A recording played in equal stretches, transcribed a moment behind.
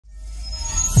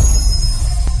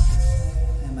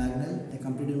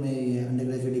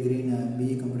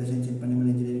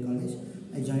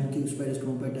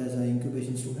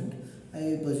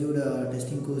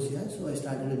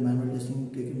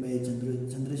testing taken by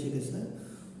Chandrasekhar sir,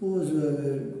 who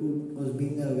was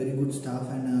being a very good staff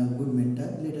and a good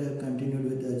mentor. Later continued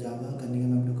with Java,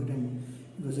 Cunningham Aptitude, and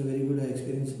it was a very good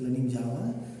experience learning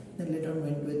Java. Then later on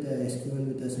went with SQL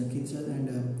with Sankit sir,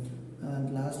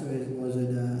 and last was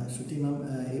with Shruti ma'am,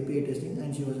 API testing,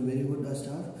 and she was a very good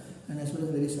staff and as well as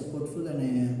very supportful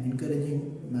and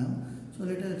encouraging ma'am. So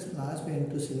later last went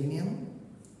to Selenium.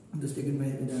 It was taken by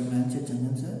the Manchester